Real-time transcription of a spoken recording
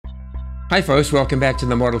Hi folks, welcome back to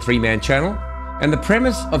the Model 3 Man channel. And the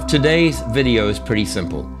premise of today's video is pretty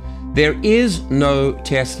simple. There is no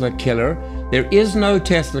Tesla killer. There is no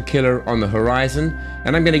Tesla killer on the horizon,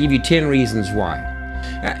 and I'm going to give you 10 reasons why.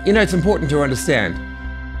 It's important to understand.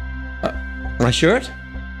 My shirt?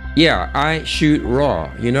 Yeah, I shoot RAW.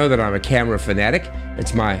 You know that I'm a camera fanatic.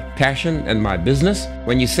 It's my passion and my business.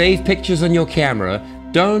 When you save pictures on your camera,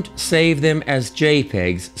 don't save them as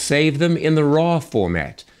JPEGs. Save them in the RAW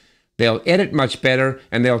format. They'll edit much better,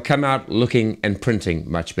 and they'll come out looking and printing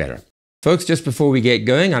much better. Folks, just before we get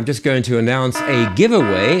going, I'm just going to announce a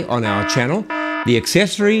giveaway on our channel. The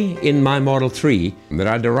accessory in my Model 3 that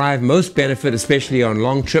I derive most benefit, especially on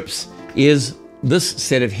long trips, is this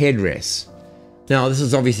set of headrests. Now, this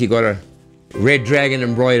has obviously got a red dragon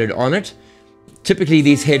embroidered on it. Typically,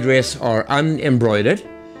 these headrests are unembroidered.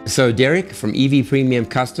 So Derek from EV Premium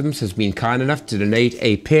Customs has been kind enough to donate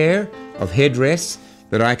a pair of headrests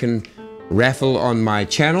that I can raffle on my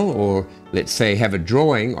channel, or let's say have a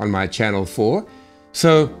drawing on my channel for.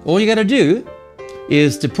 So all you got to do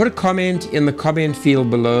is to put a comment in the comment field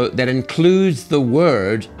below that includes the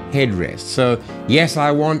word headrest. So yes,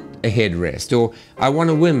 I want a headrest, or I want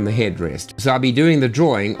to win the headrest. So I'll be doing the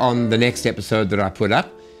drawing on the next episode that I put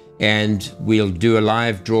up, and we'll do a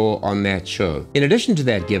live draw on that show. In addition to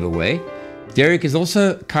that giveaway, Derek has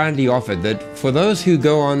also kindly offered that for those who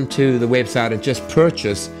go on to the website and just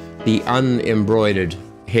purchase the unembroidered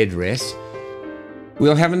headrest,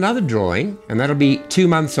 we'll have another drawing, and that'll be 2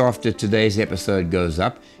 months after today's episode goes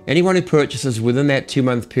up. Anyone who purchases within that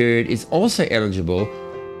 2-month period is also eligible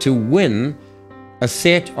to win a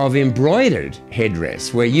set of embroidered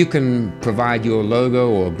headrests where you can provide your logo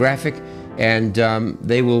or graphic, and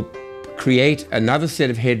they will create another set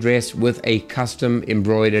of headrests with a custom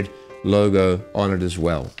embroidered logo on it as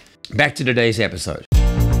well. Back to today's episode.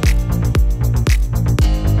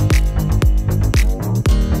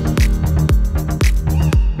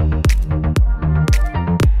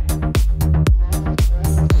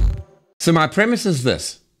 So my premise is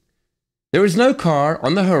this. There is no car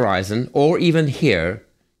on the horizon, or even here,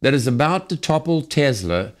 that is about to topple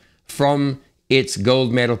Tesla from its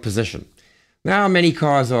gold medal position. Now, many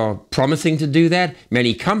cars are promising to do that.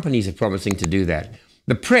 Many companies are promising to do that.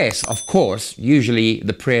 The press, of course, usually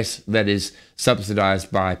the press that is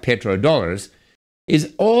subsidized by petrodollars,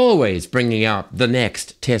 is always bringing out the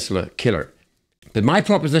next Tesla killer. But my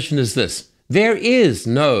proposition is this. There is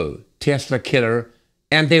no Tesla killer,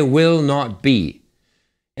 and there will not be.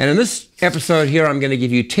 And in this episode here, I'm going to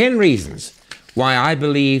give you 10 reasons why I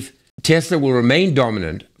believe Tesla will remain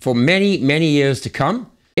dominant for many, many years to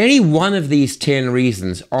come. Any one of these 10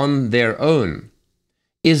 reasons on their own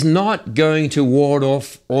is not going to ward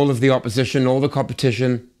off all of the opposition, all the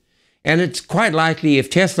competition. And it's quite likely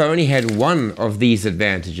if Tesla only had one of these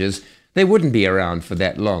advantages, they wouldn't be around for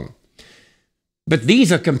that long. But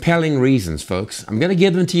these are compelling reasons, folks. I'm going to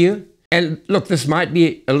give them to you. And look, this might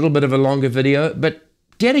be a little bit of a longer video, but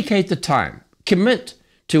dedicate the time. Commit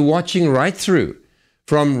to watching right through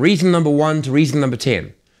from reason number 1 to reason number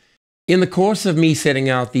 10. In the course of me setting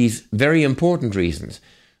out these very important reasons,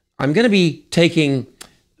 I'm going to be taking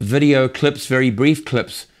video clips, very brief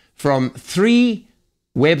clips, from 3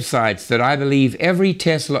 websites that I believe every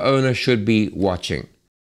Tesla owner should be watching.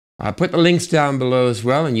 I'll put the links down below as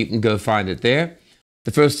well, and you can go find it there.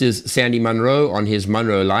 The first is Sandy Munro on his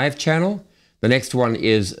Munro Live channel. The next one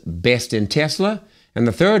is Best in Tesla. And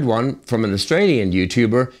the third one, from an Australian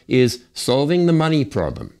YouTuber, is Solving the Money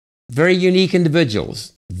Problem. Very unique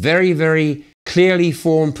individuals, very, very clearly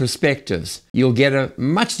formed perspectives. You'll get a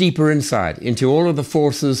much deeper insight into all of the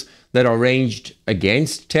forces that are ranged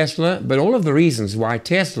against Tesla, but all of the reasons why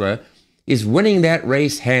Tesla is winning that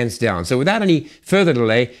race hands down. So without any further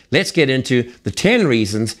delay, let's get into the 10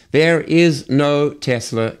 reasons there is no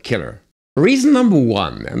Tesla killer. Reason number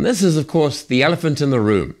 1, and this is of course the elephant in the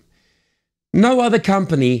room. No other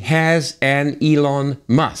company has an Elon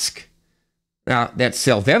Musk. Now that's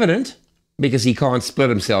self-evident because he can't split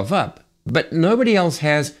himself up. But nobody else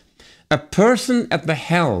has a person at the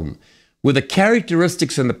helm with the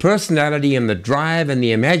characteristics and the personality and the drive and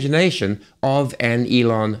the imagination of an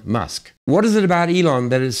Elon Musk. What is it about Elon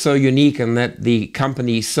that is so unique and that the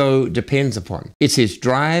company so depends upon? It's his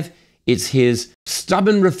drive, it's his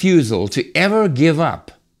stubborn refusal to ever give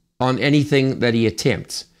up on anything that he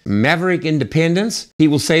attempts. Maverick independence. He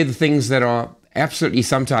will say the things that are absolutely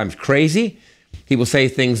sometimes crazy. He will say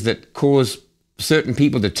things that cause certain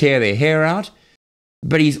people to tear their hair out,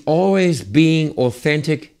 but he's always being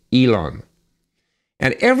authentic Elon.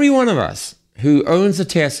 And every one of us who owns a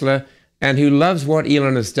Tesla and who loves what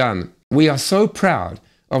Elon has done, we are so proud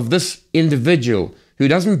of this individual who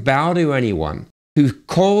doesn't bow to anyone, who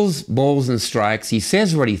calls balls and strikes. He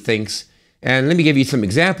says what he thinks. And let me give you some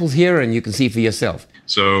examples here, and you can see for yourself.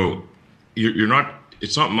 So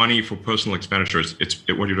it's not money for personal expenditures.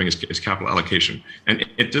 What you're doing is capital allocation. And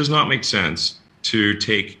it does not make sense to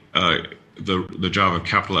take the job of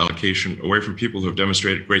capital allocation away from people who have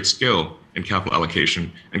demonstrated great skill in capital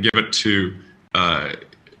allocation and give it to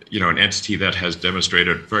an entity that has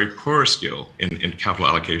demonstrated very poor skill in capital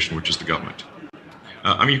allocation, which is the government.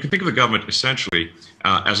 You can think of the government essentially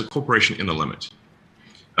as a corporation in the limit.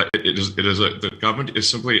 The government is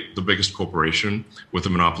simply the biggest corporation with a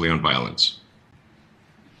monopoly on violence,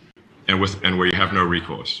 and where you have no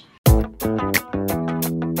recourse.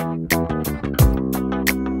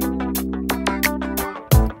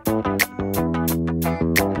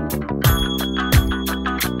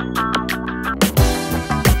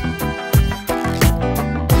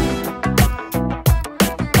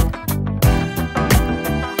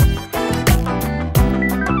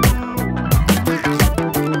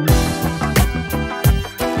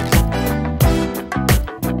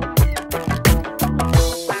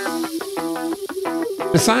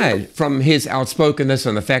 Aside from his outspokenness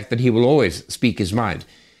and the fact that he will always speak his mind,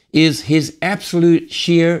 is his absolute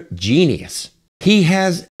sheer genius. He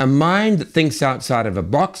has a mind that thinks outside of a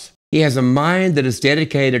box. He has a mind that is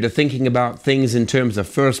dedicated to thinking about things in terms of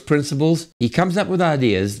first principles. He comes up with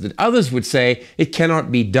ideas that others would say it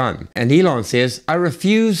cannot be done. And Elon says, I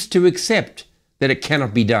refuse to accept that it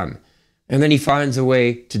cannot be done. And then he finds a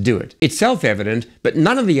way to do it. It's self-evident, but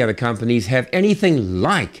none of the other companies have anything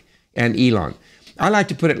like an Elon. I like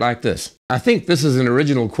to put it like this. I think this is an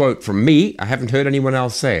original quote from me. I haven't heard anyone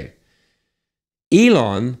else say it.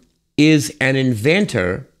 Elon is an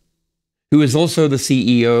inventor who is also the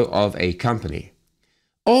CEO of a company.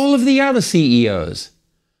 All of the other CEOs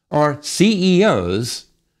are CEOs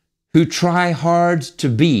who try hard to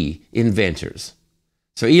be inventors.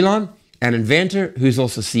 So Elon, an inventor who's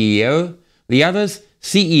also CEO. The others,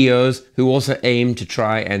 CEOs who also aim to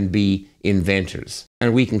try and be inventors.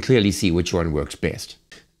 And we can clearly see which one works best.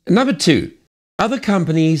 Number two, other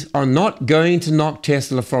companies are not going to knock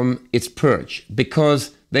Tesla from its perch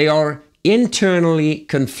because they are internally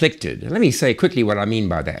conflicted. Let me say quickly what I mean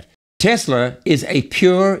by that. Tesla is a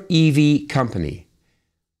pure EV company.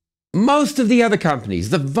 Most of the other companies,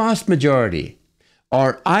 the vast majority,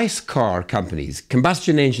 are ICE car companies,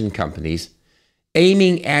 combustion engine companies,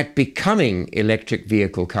 aiming at becoming electric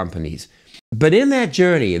vehicle companies. But in that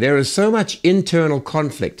journey, there is so much internal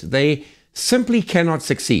conflict, they simply cannot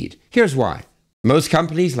succeed. Here's why. Most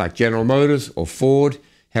companies like General Motors or Ford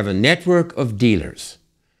have a network of dealers.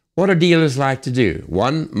 What do dealers like to do?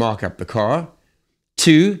 One, mark up the car.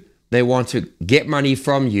 Two, they want to get money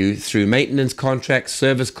from you through maintenance contracts,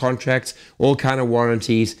 service contracts, all kind of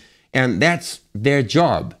warranties, and that's their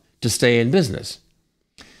job to stay in business.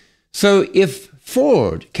 So if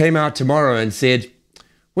Ford came out tomorrow and said,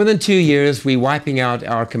 within 2 years, we're wiping out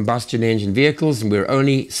our combustion engine vehicles and we're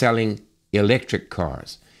only selling electric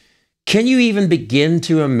cars. Can you even begin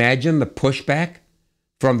to imagine the pushback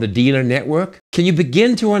from the dealer network? Can you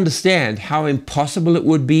begin to understand how impossible it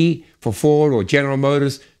would be for Ford or General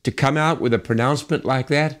Motors to come out with a pronouncement like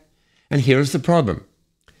that? And here's the problem.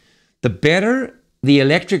 The better the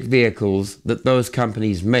electric vehicles that those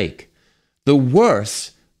companies make, the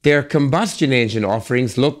worse their combustion engine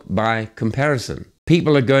offerings look by comparison.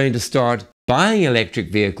 People are going to start buying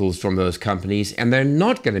electric vehicles from those companies, and they're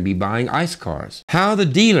not going to be buying ICE cars. How are the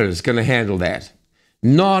dealers going to handle that?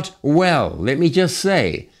 Not well. Let me just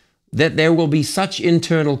say that there will be such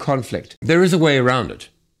internal conflict. There is a way around it.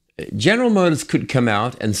 General Motors could come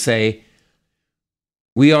out and say,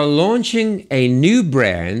 we are launching a new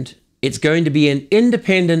brand. It's going to be an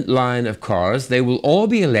independent line of cars. They will all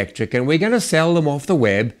be electric, and we're going to sell them off the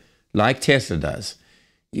web like Tesla does.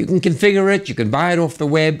 You can configure it, you can buy it off the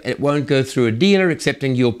web, it won't go through a dealer,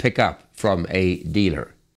 excepting you'll pick up from a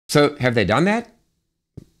dealer. So have they done that?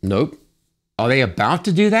 Nope. Are they about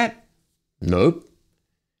to do that? Nope.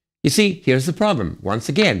 You see, here's the problem. Once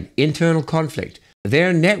again, internal conflict.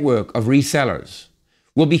 Their network of resellers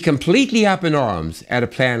will be completely up in arms at a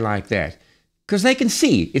plan like that because they can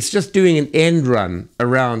see it's just doing an end run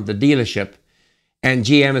around the dealership, and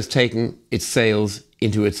GM is taking its sales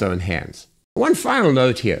into its own hands. One final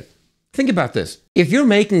note here. Think about this. If you're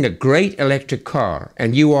making a great electric car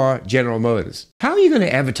and you are General Motors, how are you going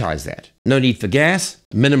to advertise that? No need for gas,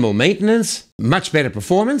 minimal maintenance, much better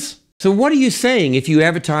performance. So what are you saying if you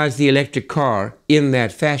advertise the electric car in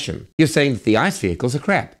that fashion? You're saying that the ICE vehicles are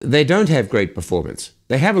crap. They don't have great performance.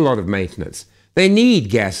 They have a lot of maintenance. They need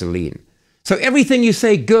gasoline. So everything you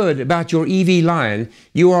say good about your EV line,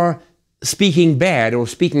 you are speaking bad or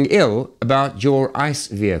speaking ill about your ICE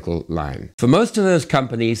vehicle line. For most of those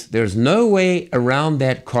companies, there's no way around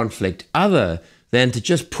that conflict other than to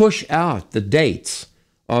just push out the dates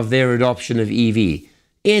of their adoption of EV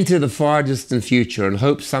into the far distant future and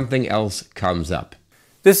hope something else comes up.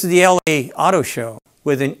 This is the LA Auto Show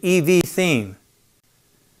with an EV theme.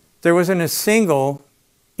 There wasn't a single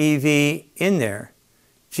EV in there.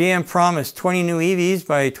 GM promised 20 new EVs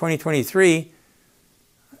by 2023,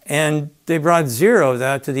 and they brought 0 of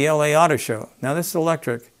that to the LA Auto Show. Now this is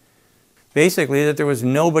electric. Basically that there was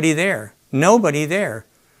nobody there. Nobody there.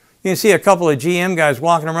 You can see a couple of GM guys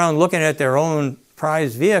walking around looking at their own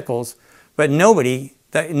prized vehicles, but nobody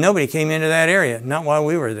came into that area, not while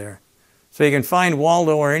we were there. So you can find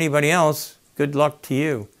Waldo or anybody else, good luck to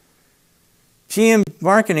you. GM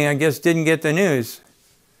marketing, I guess, didn't get the news.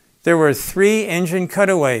 There were 3 engine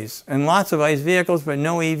cutaways and lots of ICE vehicles, but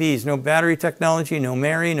no EVs, no battery technology, no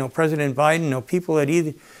Mary, no President Biden, no people at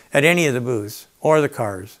any of the booths or the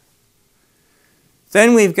cars.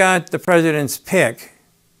 Then we've got the president's pick,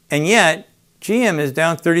 and yet GM is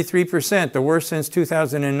down 33%, the worst since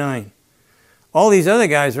 2009. All these other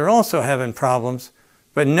guys are also having problems,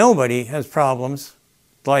 but nobody has problems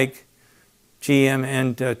like GM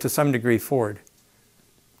and to some degree Ford.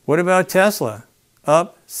 What about Tesla?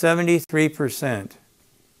 Up 73%.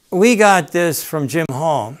 We got this from Jim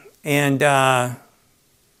Hall, and I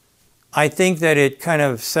think that it kind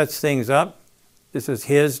of sets things up. This is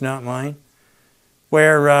his, not mine.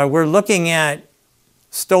 Where we're looking at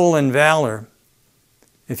stolen valor.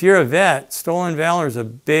 If you're a vet, stolen valor is a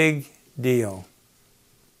big deal.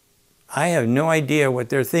 I have no idea what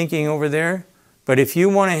they're thinking over there, but if you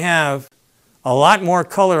want to have a lot more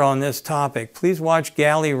color on this topic, please watch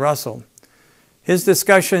Gally Russell. His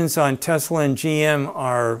discussions on Tesla and GM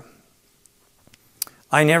are,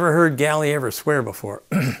 I never heard Gally ever swear before.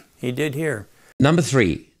 He did here. Number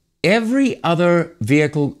 3, every other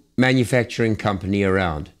vehicle manufacturing company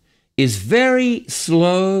around is very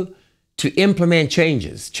slow to implement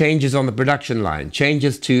changes on the production line,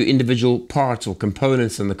 changes to individual parts or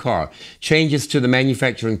components in the car, changes to the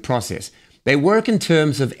manufacturing process. They work in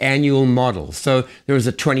terms of annual models. So there is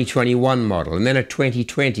a 2021 model and then a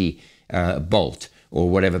 2020 Bolt or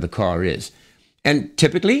whatever the car is. And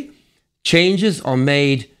typically, changes are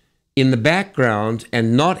made in the background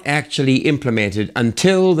and not actually implemented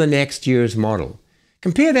until the next year's model.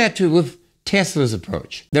 Compare that with Tesla's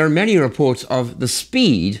approach. There are many reports of the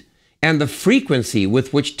speed and the frequency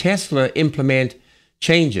with which Tesla implement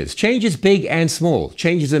changes big and small,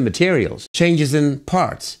 changes in materials, changes in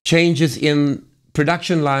parts, changes in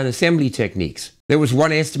production line assembly techniques. There was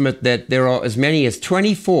one estimate that there are as many as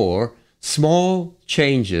 24 small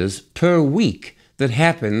changes per week that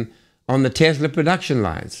happen on the Tesla production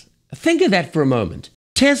lines. Think of that for a moment.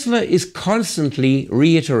 Tesla is constantly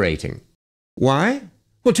reiterating. Why?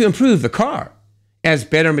 Well, to improve the car. As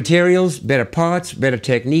better materials, better parts, better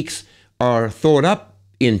techniques are thought up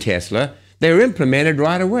in Tesla, they're implemented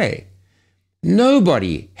right away.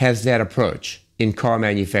 Nobody has that approach in car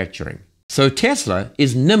manufacturing. So Tesla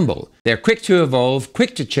is nimble. They're quick to evolve,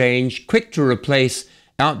 quick to change, quick to replace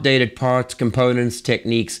outdated parts, components,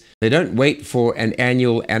 techniques. They don't wait for an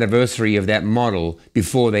annual anniversary of that model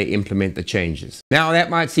before they implement the changes. Now,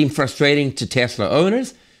 that might seem frustrating to Tesla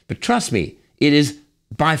owners, but trust me, it is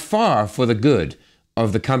by far for the good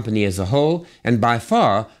of the company as a whole, and by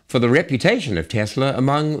far for the reputation of Tesla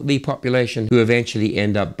among the population who eventually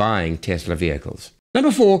end up buying Tesla vehicles.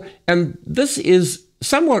 Number 4, and this is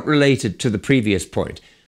somewhat related to the previous point,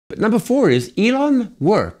 but number 4 is Elon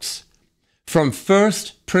works from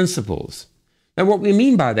first principles. Now, what we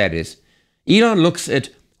mean by that is Elon looks at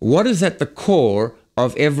what is at the core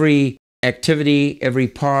of every activity, every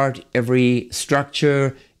part, every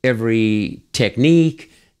structure, every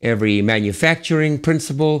technique, every manufacturing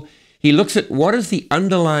principle. He looks at what is the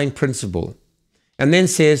underlying principle and then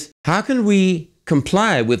says, how can we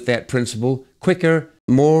comply with that principle quicker,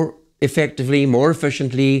 more effectively, more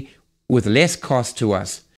efficiently, with less cost to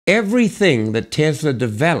us? Everything that Tesla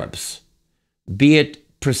develops, be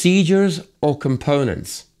it procedures or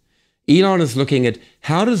components, Elon is looking at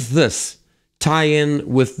how does this tie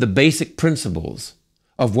in with the basic principles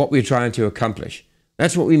of what we're trying to accomplish.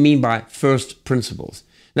 That's what we mean by first principles.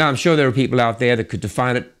 Now, I'm sure there are people out there that could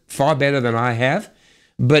define it far better than I have,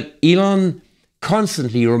 but Elon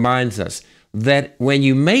constantly reminds us that when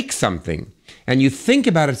you make something and you think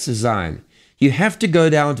about its design, you have to go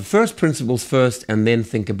down to first principles first and then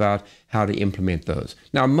think about how to implement those.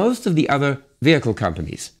 Now, most of the other vehicle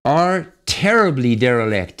companies are terribly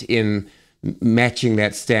derelict in matching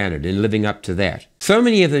that standard, in living up to that. So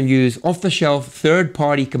many of them use off-the-shelf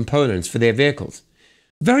third-party components for their vehicles.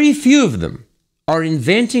 Very few of them are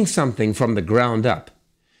inventing something from the ground up.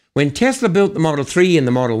 When Tesla built the Model 3 and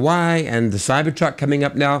the Model Y and the Cybertruck coming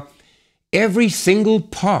up now, every single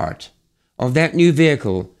part of that new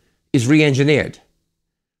vehicle is re-engineered.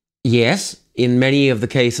 Yes, in many of the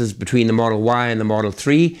cases between the Model Y and the Model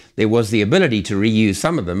 3, there was the ability to reuse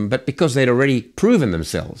some of them, but because they'd already proven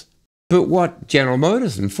themselves. But what General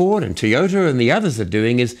Motors and Ford and Toyota and the others are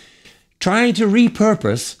doing is trying to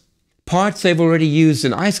repurpose parts they've already used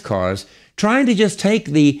in ICE cars, trying to just take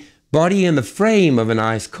the body and the frame of an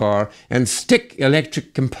ICE car and stick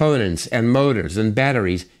electric components and motors and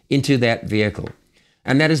batteries into that vehicle.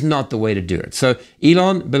 And that is not the way to do it. So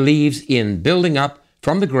Elon believes in building up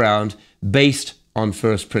from the ground based on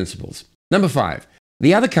first principles. Number 5,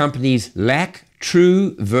 the other companies lack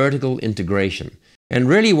true vertical integration. And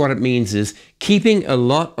really what it means is keeping a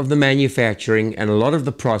lot of the manufacturing and a lot of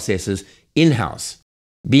the processes in-house.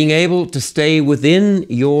 Being able to stay within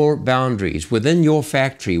your boundaries, within your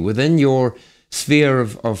factory, within your sphere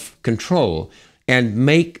of control, and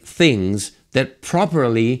make things that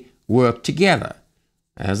properly work together,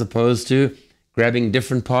 as opposed to grabbing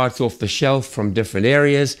different parts off the shelf from different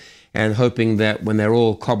areas and hoping that when they're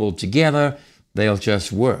all cobbled together, they'll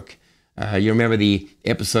just work. You remember the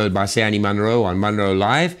episode by Sandy Munro on Munro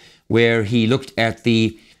Live, where he looked at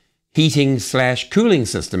the heating/cooling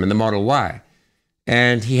system in the Model Y.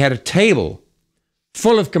 And he had a table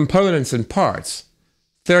full of components and parts,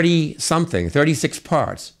 30-something, 36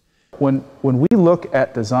 parts. When we look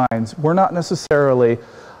at designs, we're not necessarily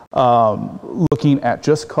looking at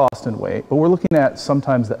just cost and weight, but we're looking at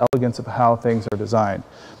sometimes the elegance of how things are designed.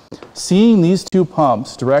 Seeing these two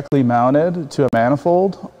pumps directly mounted to a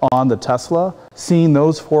manifold on the Tesla, seeing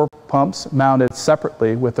those 4 pumps mounted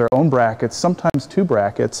separately with their own brackets, sometimes 2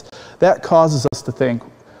 brackets, that causes us to think,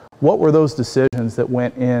 what were those decisions that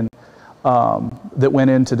went into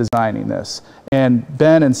designing this? And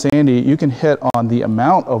Ben and Sandy, you can hit on the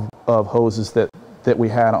amount of hoses that we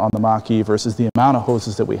had on the Mach-E versus the amount of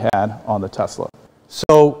hoses that we had on the Tesla.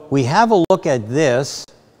 So we have a look at this,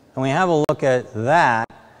 and we have a look at that,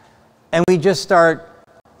 and we just start,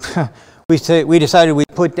 we decided we'd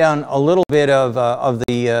put down a little bit of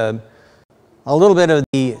the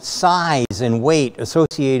size and weight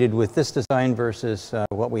associated with this design versus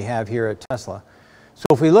what we have here at Tesla. So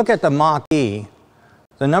if we look at the Mach-E,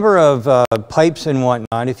 the number of pipes and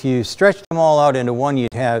whatnot, if you stretch them all out into one,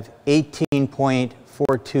 you'd have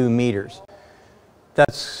 18.42 meters.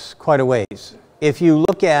 That's quite a ways. If you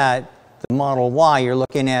look at the Model Y, you're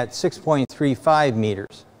looking at 6.35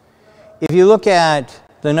 meters. If you look at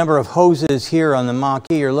the number of hoses here on the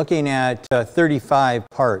Mach-E, you're looking at 35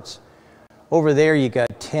 parts. Over there you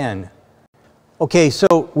got 10. Okay,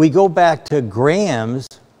 so we go back to grams.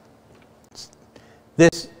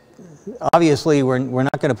 This, obviously, we're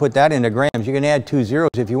not going to put that into grams. You can add 2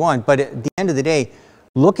 zeros if you want, but at the end of the day,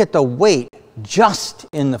 look at the weight just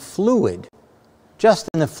in the fluid. Just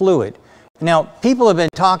in the fluid. Now, people have been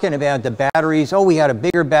talking about the batteries. Oh, we had a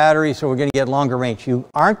bigger battery, so we're going to get longer range. You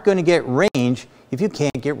aren't going to get range if you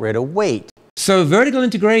can't get rid of weight. So vertical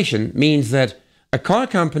integration means that a car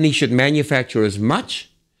company should manufacture as much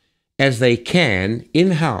as they can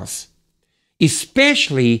in-house,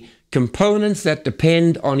 especially components that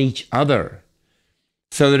depend on each other.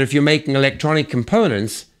 So that if you're making electronic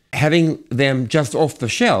components, having them just off the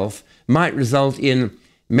shelf might result in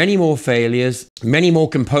many more failures, many more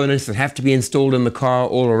components that have to be installed in the car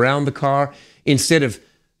all around the car, instead of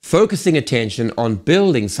focusing attention on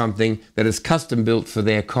building something that is custom built for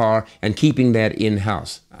their car and keeping that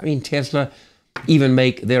in-house. I mean, Tesla even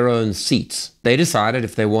make their own seats. They decided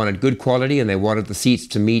if they wanted good quality and they wanted the seats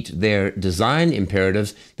to meet their design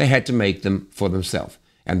imperatives, they had to make them for themselves,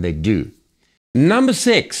 and they do. Number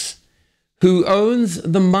 6, who owns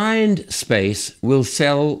the mind space will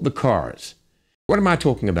sell the cars. What am I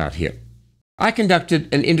talking about here? I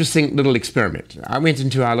conducted an interesting little experiment. I went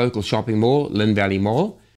into our local shopping mall, Lynn Valley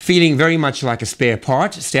Mall, feeling very much like a spare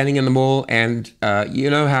part, standing in the mall, and you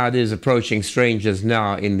know how it is approaching strangers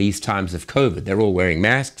now in these times of COVID. They're all wearing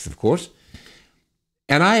masks, of course.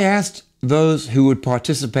 And I asked those who would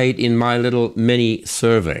participate in my little mini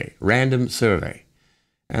survey, random survey.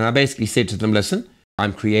 And I basically said to them, listen,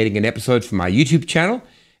 I'm creating an episode for my YouTube channel,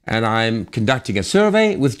 and I'm conducting a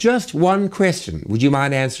survey with just one question. Would you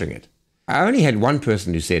mind answering it? I only had one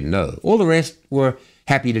person who said no. All the rest were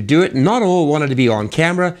happy to do it. Not all wanted to be on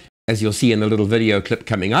camera, as you'll see in the little video clip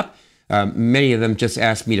coming up. Many of them just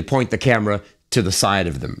asked me to point the camera to the side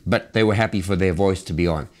of them, but they were happy for their voice to be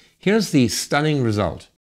on. Here's the stunning result.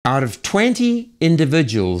 Out of 20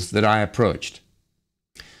 individuals that I approached,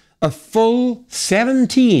 a full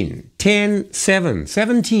 17, 10, 7,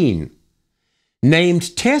 17,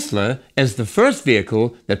 named Tesla as the first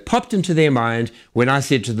vehicle that popped into their mind when I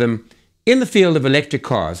said to them, in the field of electric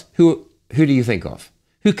cars, who do you think of?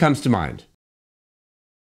 Who comes to mind?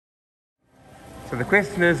 So the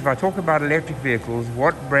question is, if I talk about electric vehicles,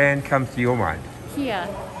 what brand comes to your mind? Kia.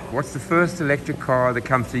 What's the first electric car that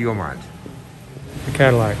comes to your mind? The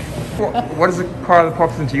Cadillac. What is the car that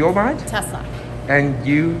pops into your mind? Tesla. And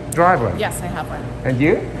you drive one? Yes, I have one. And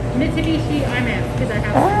you? Mitsubishi IMF, because I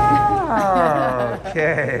have one.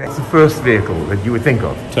 Okay. That's the first vehicle that you would think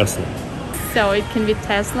of? Tesla. So it can be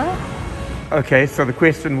Tesla? Okay, so the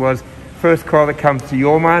question was, first car that comes to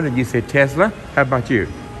your mind, and you said Tesla. How about you?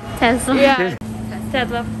 Tesla. Yeah.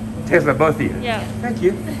 Tesla. Tesla, both of you? Yeah. Thank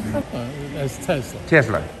you. That's Tesla.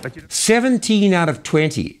 Tesla. 17 out of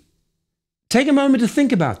 20. Take a moment to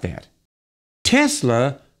think about that.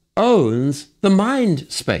 Tesla owns the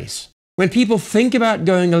mind space. When people think about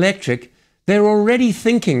going electric, they're already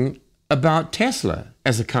thinking about Tesla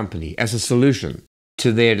as a company, as a solution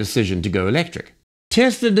to their decision to go electric.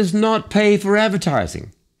 Tesla does not pay for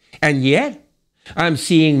advertising. And yet, I'm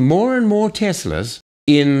seeing more and more Teslas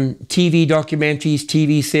in TV documentaries,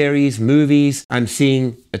 TV series, movies. I'm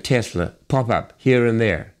seeing a Tesla pop up here and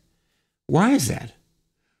there. Why is that?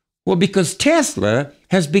 Well, because Tesla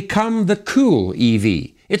has become the cool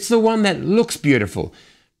EV. It's the one that looks beautiful,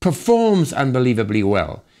 performs unbelievably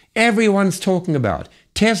well. Everyone's talking about.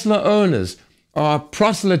 Tesla owners are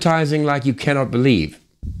proselytizing like you cannot believe.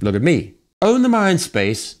 Look at me. Own the mind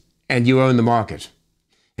space and you own the market.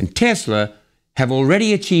 And Tesla have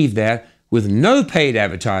already achieved that with no paid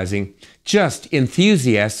advertising, just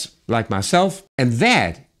enthusiasts like myself. And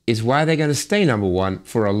that is why they're going to stay number one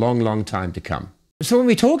for a long, long time to come. So when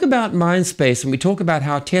we talk about mind space and we talk about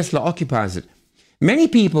how Tesla occupies it, many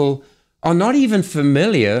people are not even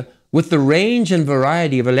familiar with the range and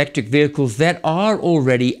variety of electric vehicles that are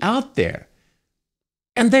already out there.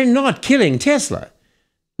 And they're not killing Tesla.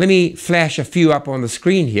 Let me flash a few up on the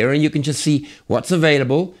screen here and you can just see what's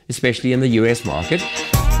available, especially in the US market.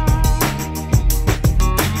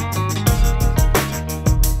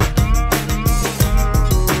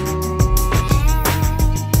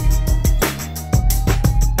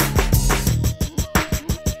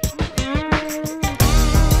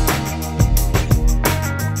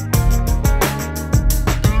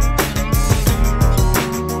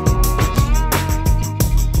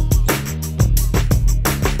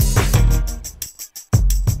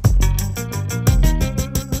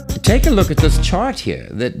 Take a look at this chart here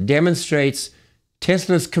that demonstrates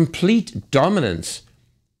Tesla's complete dominance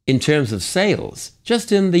in terms of sales just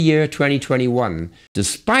in the year 2021,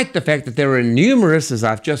 despite the fact that there are numerous, as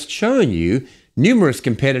I've just shown you, numerous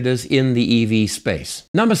competitors in the EV space.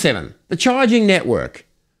 Number 7, the charging network.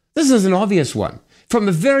 This is an obvious one. From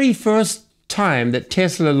the very first time that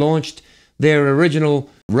Tesla launched their original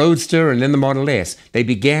Roadster and then the Model S, they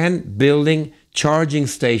began building charging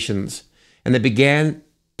stations and they began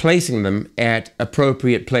placing them at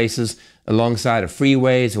appropriate places alongside of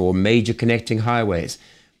freeways or major connecting highways.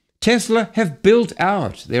 Tesla have built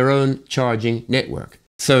out their own charging network.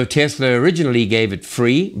 So Tesla originally gave it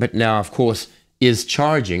free, but now, of course, is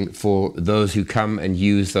charging for those who come and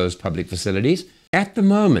use those public facilities. At the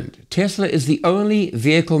moment, Tesla is the only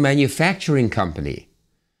vehicle manufacturing company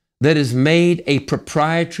that has made a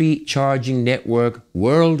proprietary charging network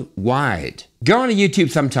worldwide. Go on to YouTube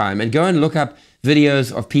sometime and go and look up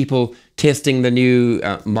videos of people testing the new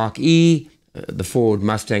Mach-E, the Ford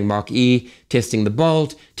Mustang Mach-E, testing the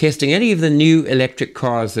Bolt, testing any of the new electric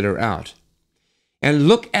cars that are out. And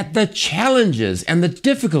look at the challenges and the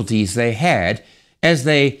difficulties they had as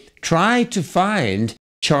they try to find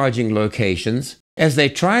charging locations, as they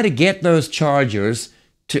try to get those chargers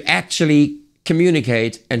to actually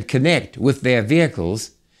communicate and connect with their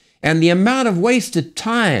vehicles, and the amount of wasted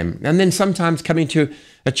time, and then sometimes coming to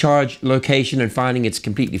a charge location and finding it's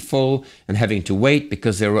completely full and having to wait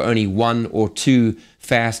because there were only 1 or 2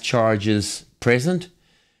 fast chargers present.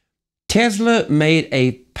 Tesla made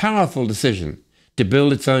a powerful decision to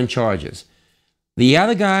build its own chargers. The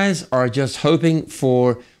other guys are just hoping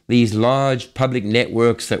for these large public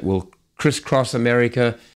networks that will crisscross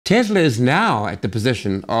America. Tesla is now at the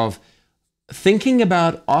position of thinking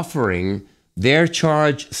about offering their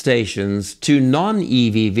charge stations to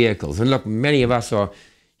non-EV vehicles. And look, many of us are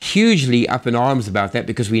hugely up in arms about that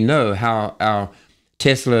because we know how our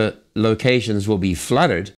Tesla locations will be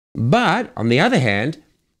flooded. But on the other hand,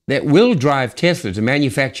 that will drive Tesla to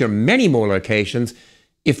manufacture many more locations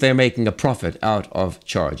if they're making a profit out of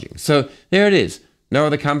charging. So there it is. No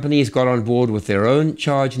other companies got on board with their own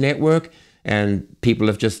charge network. and people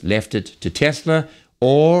have just left it to Tesla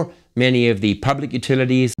or many of the public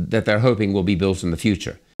utilities that they're hoping will be built in the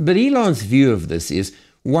future. But Elon's view of this is,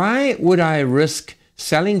 why would I risk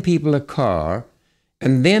selling people a car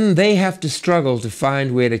and then they have to struggle to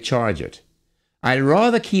find where to charge it? I'd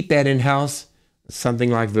rather keep that in-house, something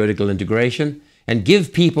like vertical integration, and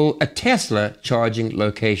give people a Tesla charging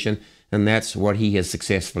location, and that's what he has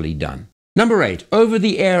successfully done. Number 8,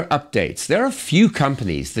 over-the-air updates. There are few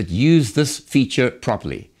companies that use this feature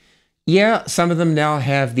properly. Yeah, some of them now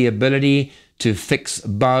have the ability to fix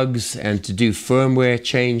bugs and to do firmware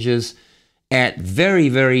changes at very,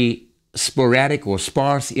 very sporadic or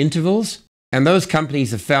sparse intervals. And those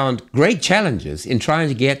companies have found great challenges in trying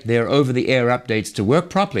to get their over-the-air updates to work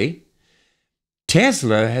properly.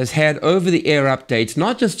 Tesla has had over-the-air updates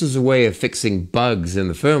not just as a way of fixing bugs in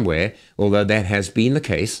the firmware, although that has been the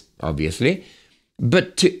case, obviously,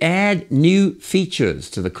 but to add new features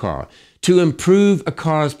to the car, to improve a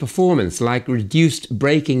car's performance, like reduced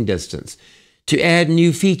braking distance, to add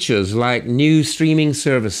new features like new streaming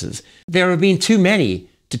services. There have been too many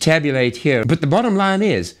to tabulate here, but the bottom line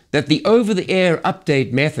is that the over-the-air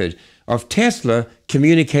update method of Tesla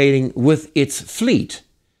communicating with its fleet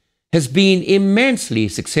has been immensely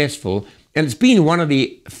successful, and it's been one of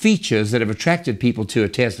the features that have attracted people to a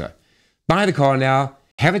Tesla. Buy the car now,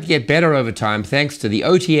 have it get better over time thanks to the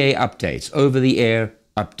OTA updates, over-the-air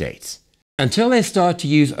updates. Until they start to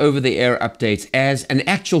use over-the-air updates as an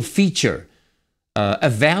actual feature, a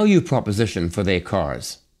value proposition for their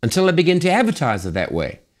cars, until they begin to advertise it that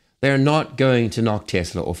way, they're not going to knock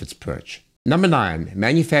Tesla off its perch. Number 9,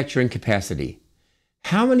 manufacturing capacity.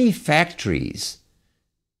 How many factories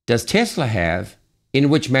does Tesla have in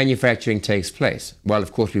which manufacturing takes place? Well,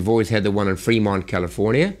 of course, we've always had the one in Fremont,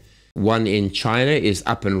 California. One in China is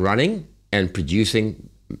up and running and producing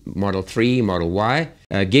Model 3, Model Y.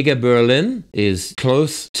 Giga Berlin is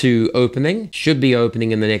close to opening, should be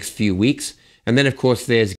opening in the next few weeks. And then, of course,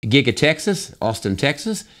 there's Giga Texas, Austin,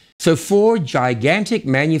 Texas. So 4 gigantic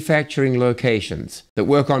manufacturing locations that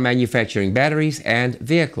work on manufacturing batteries and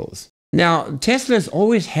vehicles. Now, Tesla's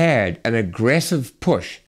always had an aggressive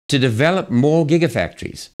push to develop more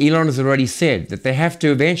gigafactories. Elon has already said that there have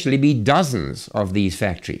to eventually be dozens of these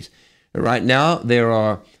factories. Right now, there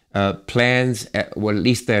are plans, well, at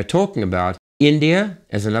least they're talking about India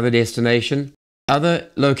as another destination,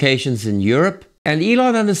 other locations in Europe. And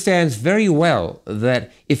Elon understands very well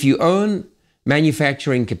that if you own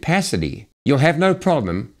manufacturing capacity, you'll have no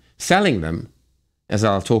problem selling them, as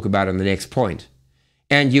I'll talk about in the next point.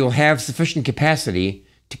 And you'll have sufficient capacity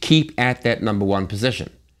to keep at that number 1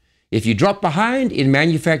 position. If you drop behind in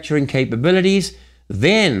manufacturing capabilities,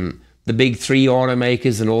 then the big 3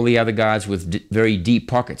 automakers and all the other guys with very deep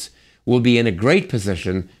pockets will be in a great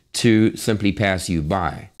position to simply pass you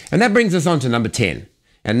by. And that brings us on to number 10.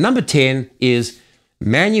 And number 10 is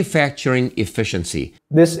manufacturing efficiency.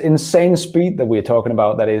 This insane speed that we're talking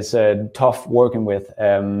about that is tough working with.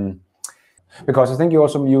 Because I think you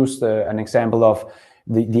also used an example of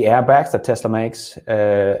the airbags that Tesla makes.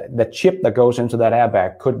 The chip that goes into that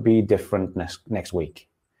airbag could be different next week.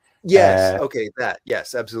 Yes. Okay.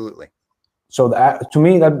 Yes, absolutely. So to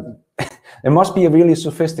me, that there must be a really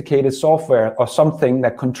sophisticated software or something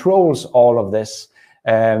that controls all of this.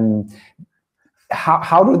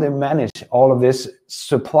 How do they manage all of this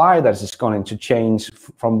supply that is going to change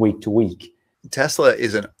from week to week? Tesla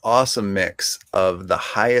is an awesome mix of the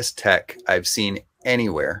highest tech I've seen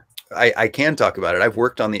anywhere. I can talk about it. I've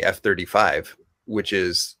worked on the F-35, which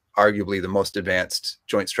is arguably the most advanced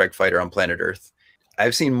Joint Strike Fighter on planet Earth.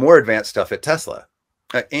 I've seen more advanced stuff at Tesla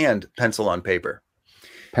and pencil on paper.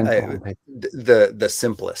 The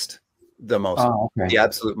simplest, the most, the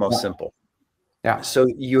absolute most simple. Yeah. So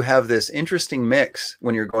you have this interesting mix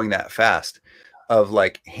when you're going that fast of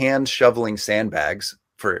like hand shoveling sandbags,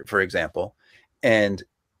 for example, and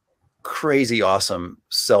crazy awesome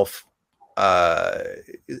self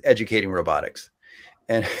educating robotics,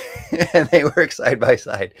 and and they work side by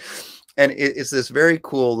side, and it's this very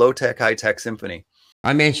cool low tech high tech symphony.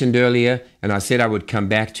 I mentioned earlier, and I said I would come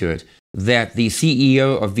back to it, that the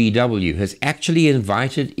CEO of VW has actually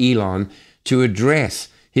invited Elon to address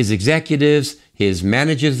his executives, his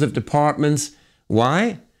managers of departments.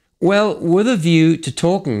 Why? Well, with a view to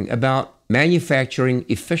talking about manufacturing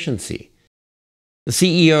efficiency. The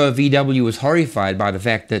CEO of VW was horrified by the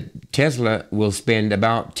fact that Tesla will spend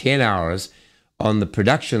about 10 hours on the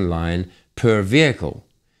production line per vehicle,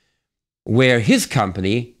 where his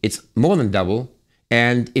company, it's more than double,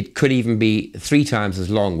 and it could even be 3 times as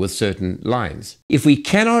long with certain lines. If we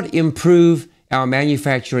cannot improve our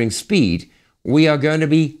manufacturing speed, we are going to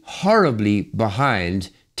be horribly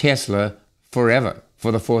behind Tesla forever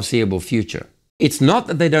for the foreseeable future. It's not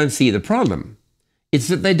that they don't see the problem. It's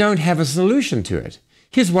that they don't have a solution to it.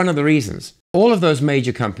 Here's one of the reasons. All of those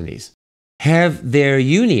major companies have their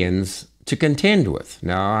unions to contend with.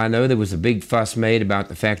 Now, I know there was a big fuss made about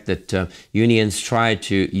the fact that unions tried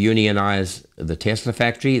to unionize the Tesla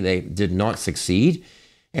factory. They did not succeed.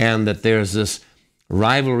 And that there's this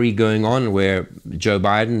rivalry going on where Joe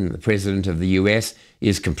Biden, the president of the US,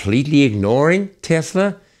 is completely ignoring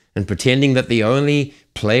Tesla and pretending that the only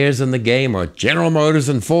players in the game are General Motors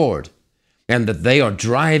and Ford, and that they are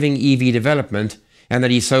driving EV development, and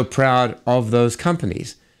that he's so proud of those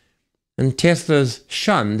companies. And Tesla's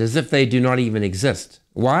shunned as if they do not even exist.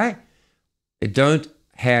 Why? They don't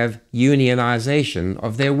have unionization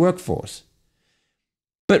of their workforce.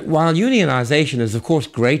 But while unionization is of course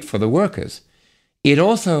great for the workers, it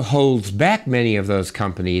also holds back many of those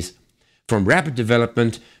companies from rapid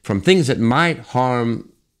development, from things that might harm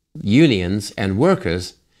unions and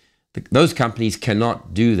workers. Those companies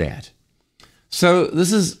cannot do that. So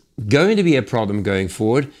this is going to be a problem going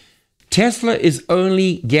forward. Tesla is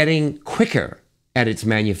only getting quicker at its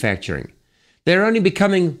manufacturing. They're only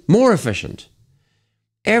becoming more efficient.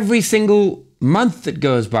 Every single month that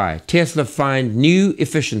goes by, Tesla finds new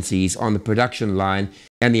efficiencies on the production line,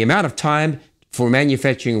 and the amount of time for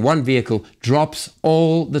manufacturing one vehicle drops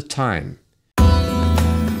all the time.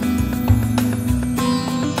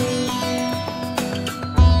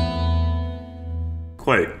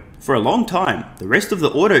 Quote, "For a long time, the rest of the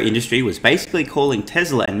auto industry was basically calling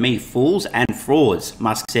Tesla and me fools and frauds,"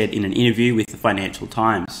 Musk said in an interview with the Financial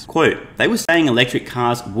Times. Quote, "They were saying electric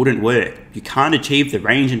cars wouldn't work. You can't achieve the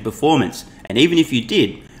range and performance, and even if you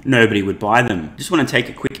did, nobody would buy them." Just want to take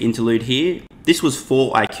a quick interlude here. This was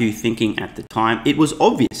 4IQ thinking at the time. It was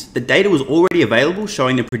obvious. The data was already available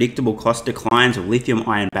showing the predictable cost declines of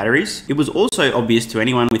lithium-ion batteries. It was also obvious to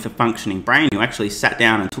anyone with a functioning brain who actually sat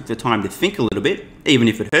down and took the time to think a little bit, even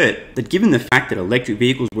if it hurt, that given the fact that electric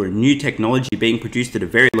vehicles were a new technology being produced at a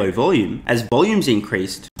very low volume, as volumes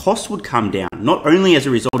increased, costs would come down, not only as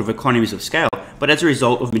a result of economies of scale, but as a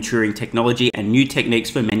result of maturing technology and new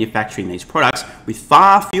techniques for manufacturing these products with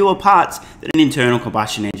far fewer parts than an internal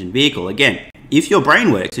combustion engine vehicle. Again, if your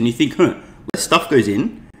brain works and you think, less stuff goes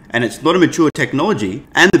in, and it's not a mature technology,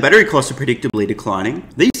 and the battery costs are predictably declining,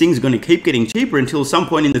 these things are going to keep getting cheaper until some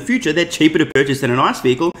point in the future they're cheaper to purchase than an ICE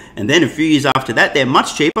vehicle, and then a few years after that they're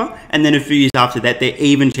much cheaper, and then a few years after that they're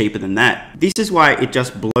even cheaper than that. This is why it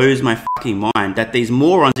just blows my fucking mind that these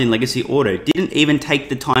morons in legacy auto didn't even take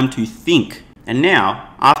the time to think. And now,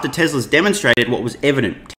 after Tesla's demonstrated what was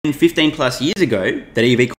evident 10, 15 plus years ago, that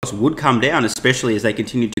EV costs would come down, especially as they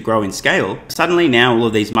continue to grow in scale, suddenly now all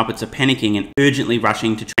of these Muppets are panicking and urgently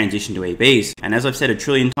rushing to transition to EVs. And as I've said a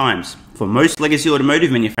trillion times, for most legacy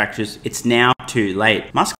automotive manufacturers, it's now too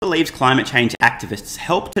late. Musk believes climate change activists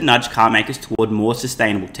help to nudge car makers toward more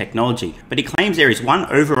sustainable technology, but he claims there is one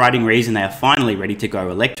overriding reason they are finally ready to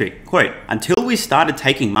go electric. Quote, "Until we started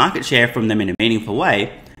taking market share from them in a meaningful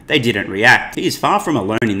way, they didn't react." He is far from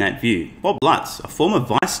alone in that view. Bob Lutz, a former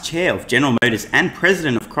vice chair of General Motors and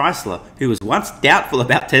president of Chrysler, who was once doubtful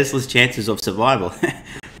about Tesla's chances of survival.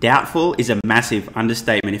 Doubtful is a massive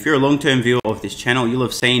understatement. If you're a long-term viewer of this channel, you'll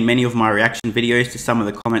have seen many of my reaction videos to some of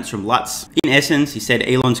the comments from Lutz. In essence, he said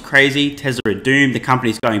Elon's crazy, Tesla are doomed, the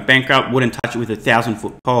company's going bankrupt, wouldn't touch it with a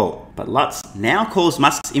 1,000-foot pole. But Lutz now calls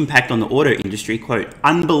Musk's impact on the auto industry, quote,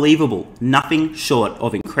 "unbelievable, nothing short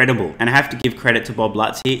of incredible." And I have to give credit to Bob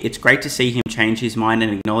Lutz here. It's great to see him change his mind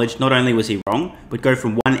and acknowledge not only was he wrong, but go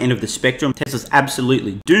from one end of the spectrum, Tesla's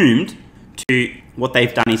absolutely doomed, to what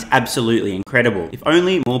they've done is absolutely incredible. If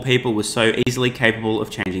only more people were so easily capable of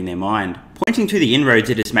changing their mind. Pointing to the inroads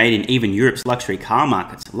it has made in even Europe's luxury car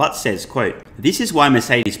markets, Lutz says, quote, "This is why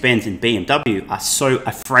Mercedes-Benz and BMW are so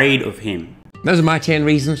afraid of him." Those are my 10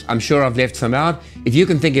 reasons. I'm sure I've left some out. If you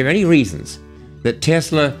can think of any reasons that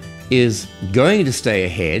Tesla is going to stay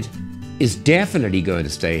ahead, is definitely going to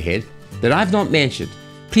stay ahead, that I've not mentioned,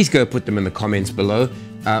 please go put them in the comments below.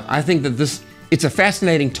 I think that it's a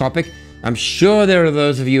fascinating topic. I'm sure there are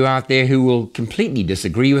those of you out there who will completely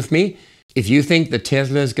disagree with me. If you think that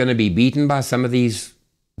Tesla is going to be beaten by some of these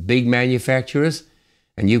big manufacturers,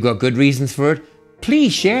 and you've got good reasons for it,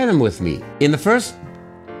 please share them with me. In the first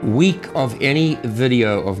week of any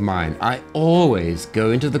video of mine, I always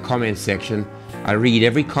go into the comments section. I read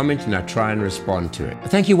every comment and I try and respond to it.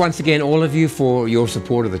 Thank you once again, all of you, for your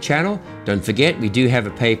support of the channel. Don't forget, we do have a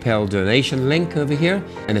PayPal donation link over here.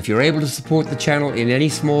 And if you're able to support the channel in any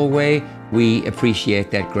small way, we appreciate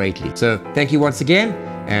that greatly. So thank you once again,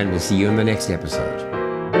 and we'll see you in the next episode.